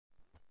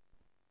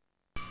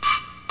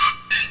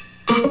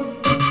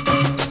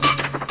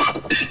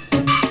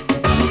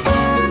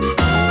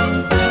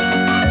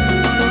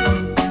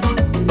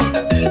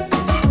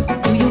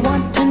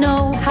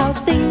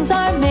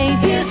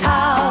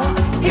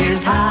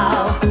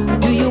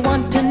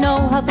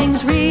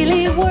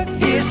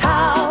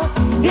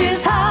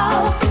Here's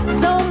how.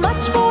 So much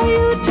for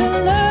you to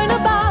learn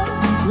about.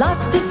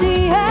 Lots to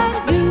see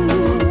and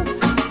do.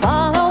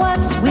 Follow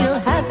us, we'll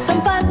have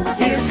some fun.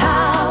 Here's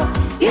how.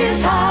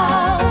 Here's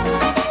how.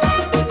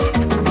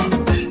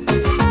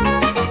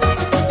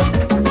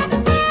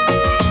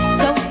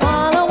 So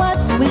follow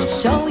us, we'll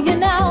show you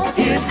now.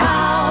 Here's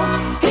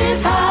how.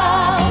 Here's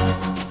how.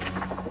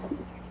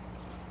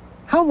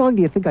 How long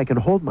do you think I can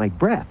hold my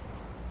breath?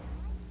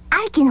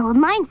 I can hold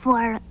mine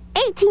for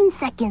 18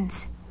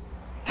 seconds.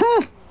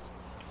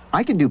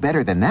 I can do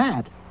better than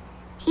that.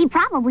 He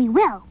probably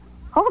will.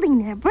 Holding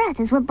their breath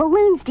is what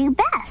balloons do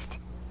best.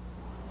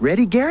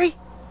 Ready, Gary?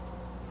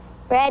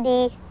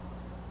 Ready.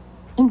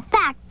 In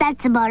fact,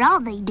 that's about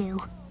all they do.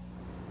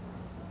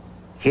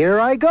 Here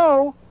I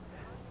go.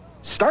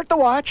 Start the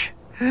watch.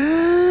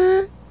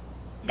 Now.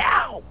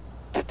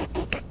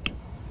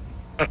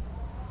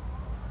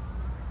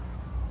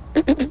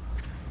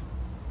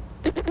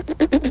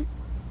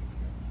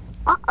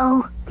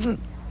 Uh-oh.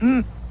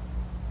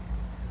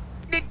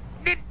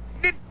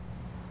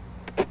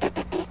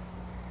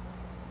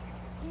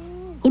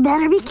 You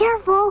better be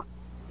careful.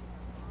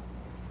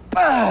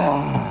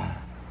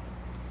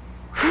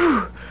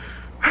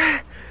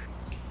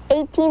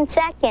 18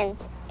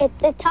 seconds.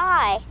 It's a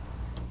tie.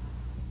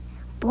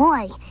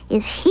 Boy,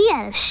 is he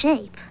out of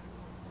shape.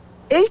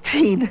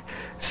 18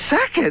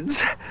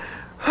 seconds?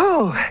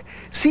 Oh,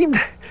 seemed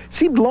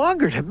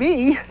longer to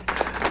me.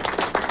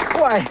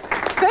 Why,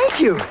 thank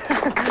you.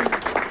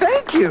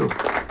 Thank you.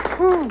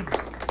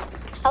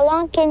 How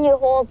long can you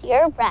hold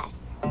your breath?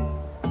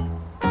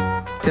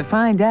 To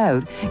find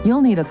out,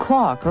 you'll need a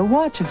clock or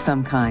watch of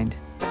some kind.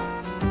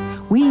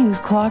 We use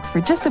clocks for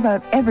just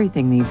about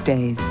everything these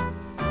days.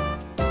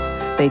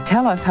 They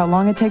tell us how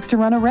long it takes to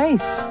run a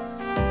race,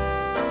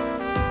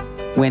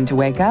 when to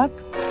wake up,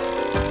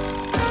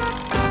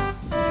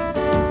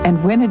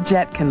 and when a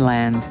jet can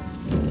land.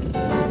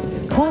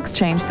 Clocks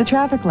change the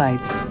traffic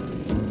lights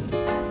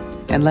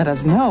and let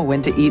us know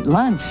when to eat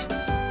lunch.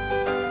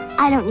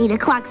 I don't need a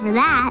clock for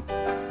that.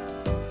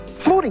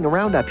 Floating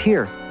around up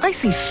here, I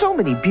see so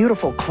many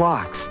beautiful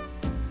clocks.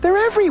 They're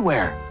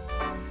everywhere.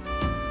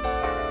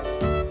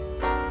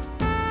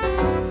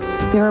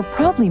 There are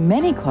probably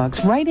many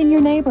clocks right in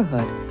your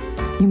neighborhood.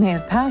 You may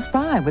have passed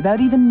by without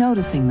even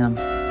noticing them.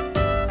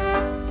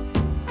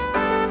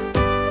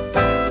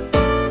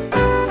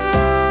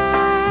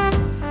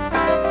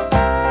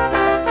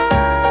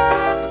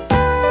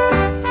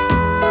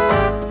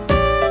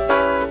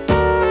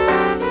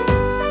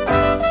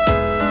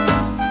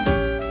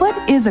 What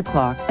is a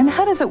clock and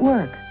how does it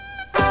work?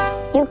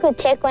 You could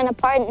take one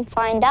apart and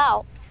find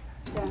out.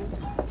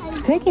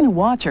 Taking a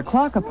watch or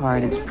clock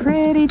apart is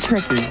pretty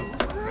tricky.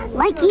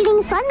 Like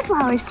eating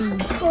sunflower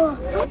seeds.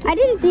 I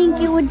didn't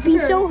think it would be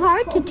so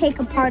hard to take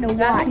apart a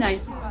watch.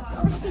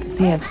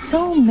 They have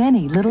so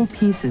many little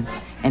pieces,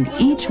 and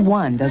each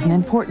one does an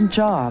important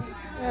job.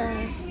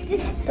 I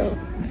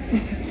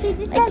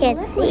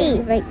can't see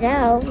right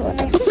now.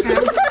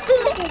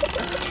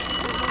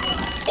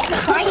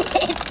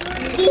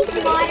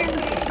 These modern...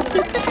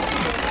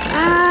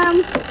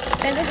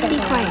 be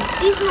quiet.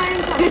 These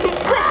modern clocks.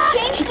 Quick,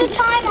 change the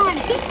time on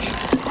it.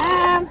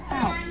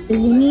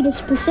 You need a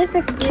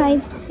specific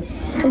type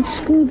of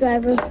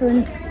screwdriver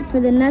for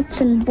the nuts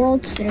and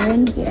bolts that are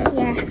in here.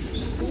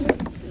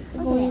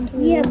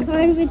 Yeah,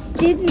 part of it's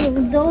digital.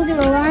 Those are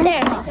alarm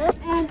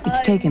clocks.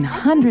 It's taken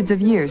hundreds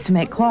of years to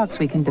make clocks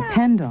we can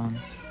depend on.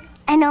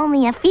 And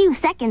only a few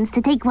seconds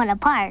to take one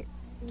apart.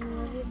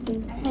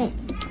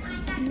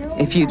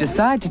 If you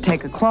decide to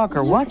take a clock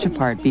or watch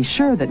apart, be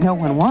sure that no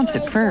one wants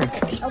it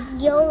first. A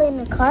wheel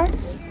in the car?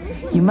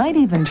 You might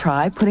even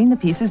try putting the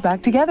pieces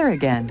back together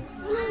again.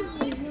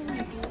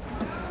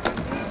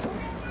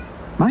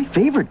 My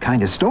favorite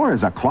kind of store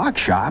is a clock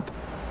shop.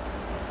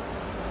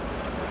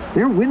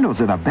 Their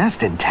windows are the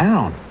best in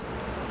town.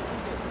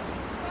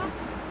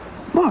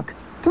 Look,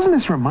 doesn't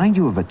this remind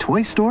you of a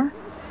toy store?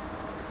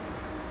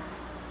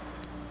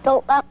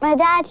 Don't let my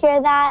dad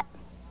hear that.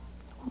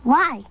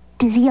 Why?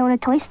 Does he own a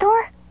toy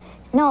store?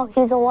 No,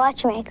 he's a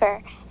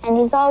watchmaker, and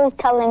he's always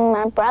telling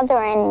my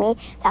brother and me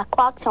that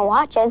clocks and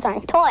watches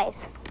aren't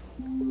toys.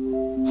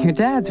 Your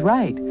dad's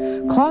right.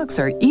 Clocks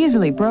are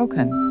easily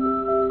broken.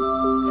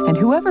 And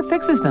whoever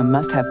fixes them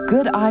must have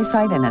good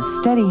eyesight and a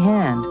steady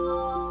hand.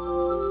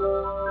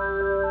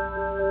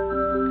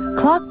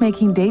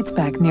 Clockmaking dates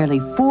back nearly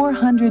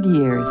 400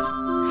 years.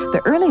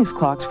 The earliest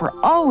clocks were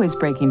always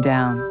breaking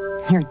down.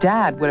 Your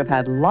dad would have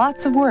had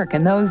lots of work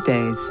in those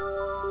days.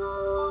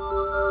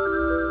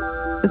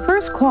 The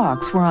first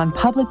clocks were on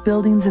public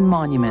buildings and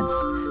monuments.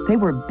 They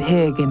were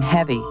big and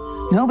heavy.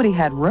 Nobody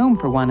had room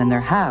for one in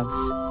their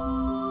house.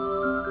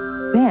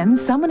 Then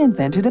someone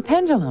invented a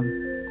pendulum.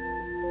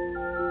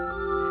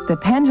 The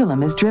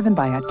pendulum is driven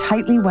by a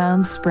tightly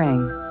wound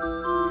spring.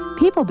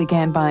 People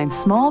began buying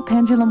small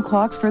pendulum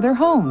clocks for their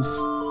homes.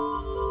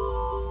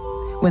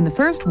 When the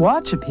first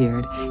watch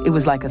appeared, it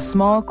was like a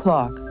small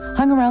clock,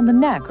 hung around the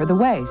neck or the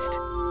waist.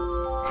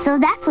 So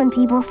that's when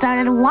people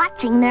started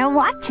watching their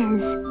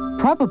watches.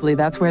 Probably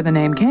that's where the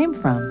name came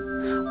from.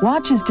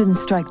 Watches didn't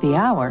strike the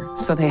hour,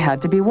 so they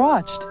had to be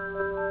watched.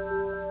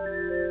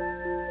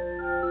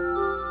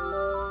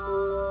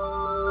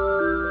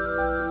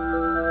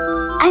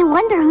 I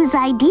wonder whose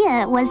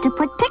idea it was to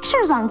put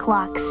pictures on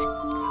clocks.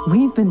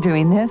 We've been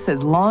doing this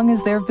as long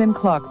as there have been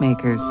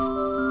clockmakers.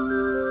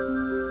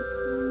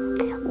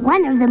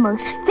 One of the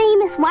most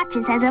famous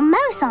watches has a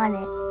mouse on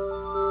it.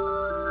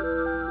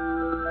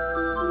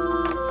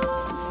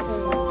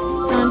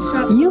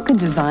 You can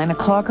design a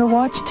clock or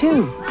watch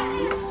too.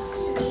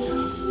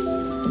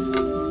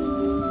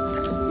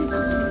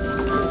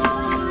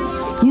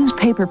 Use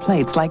paper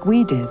plates like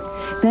we did.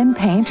 Then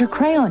paint or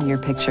crayon your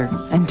picture.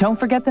 And don't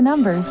forget the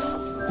numbers.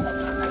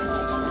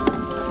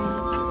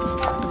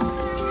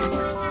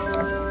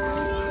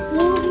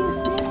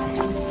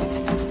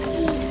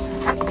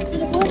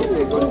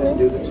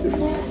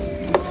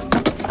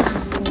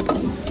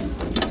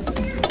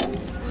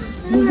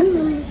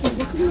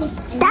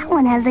 That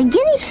one has a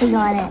guinea pig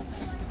on it.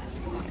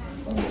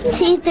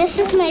 See, this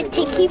is my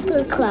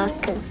Tiki-Poo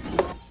clock.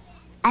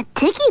 A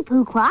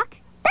Tiki-Poo clock?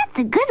 That's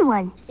a good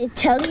one. It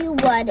tells you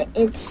what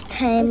its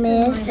time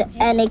is,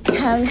 and it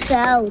comes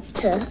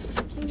out.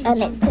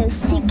 And it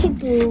says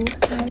Tiki-Poo.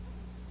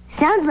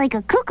 Sounds like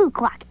a cuckoo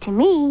clock to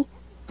me.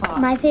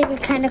 My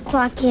favorite kind of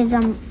clock is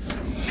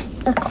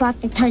a clock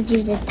that tells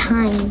you the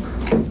time.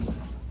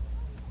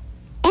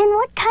 And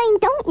what kind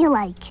don't you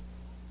like?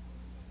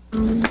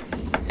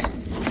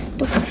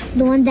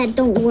 The one that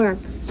don't work.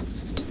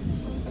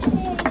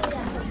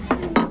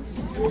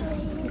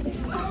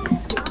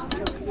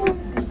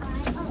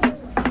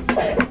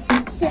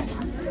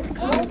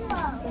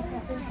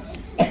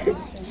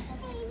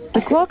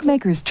 The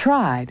clockmakers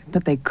tried,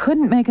 but they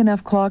couldn't make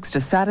enough clocks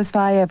to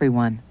satisfy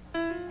everyone.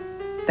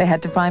 They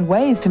had to find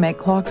ways to make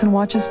clocks and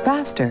watches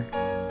faster.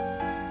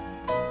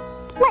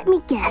 Let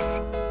me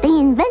guess. They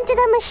invented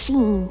a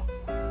machine.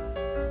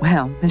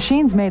 Well,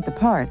 machines made the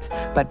parts,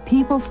 but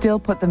people still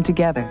put them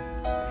together.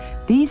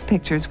 These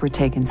pictures were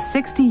taken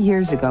 60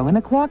 years ago in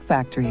a clock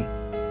factory.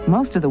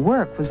 Most of the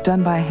work was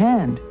done by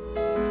hand.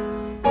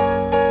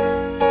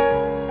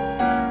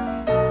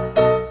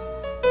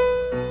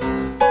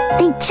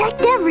 They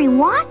checked every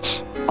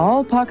watch?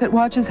 All pocket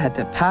watches had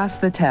to pass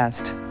the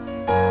test.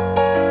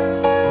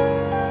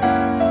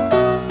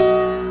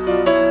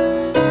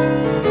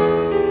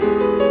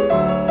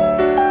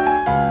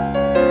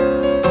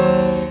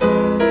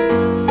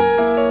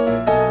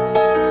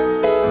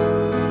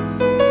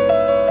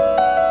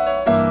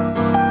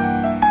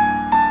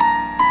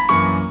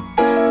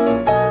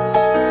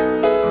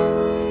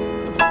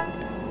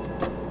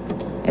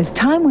 As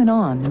time went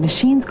on, the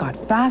machines got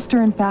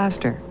faster and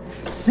faster.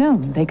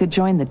 Soon, they could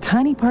join the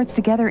tiny parts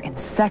together in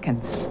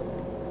seconds.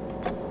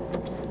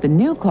 The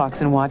new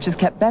clocks and watches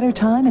kept better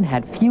time and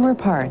had fewer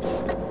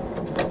parts.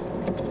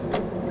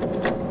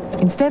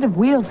 Instead of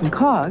wheels and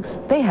cogs,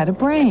 they had a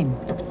brain.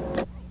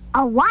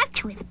 A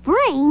watch with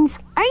brains?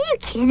 Are you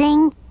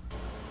kidding?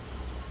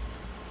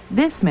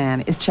 This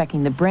man is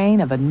checking the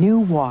brain of a new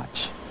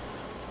watch.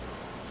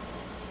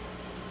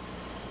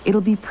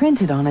 It'll be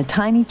printed on a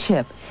tiny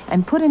chip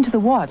and put into the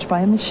watch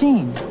by a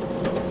machine.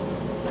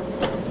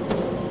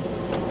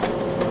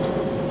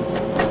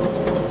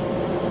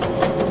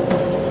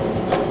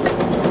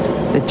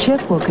 The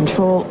chip will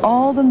control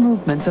all the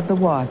movements of the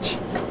watch.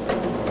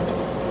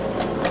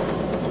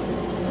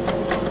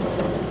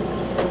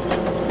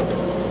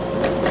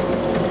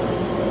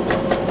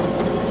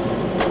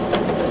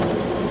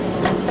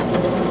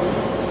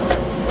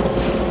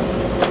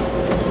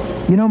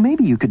 You know,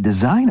 maybe you could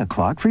design a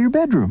clock for your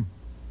bedroom.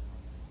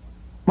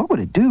 What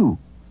would it do?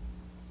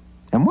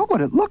 And what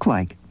would it look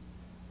like?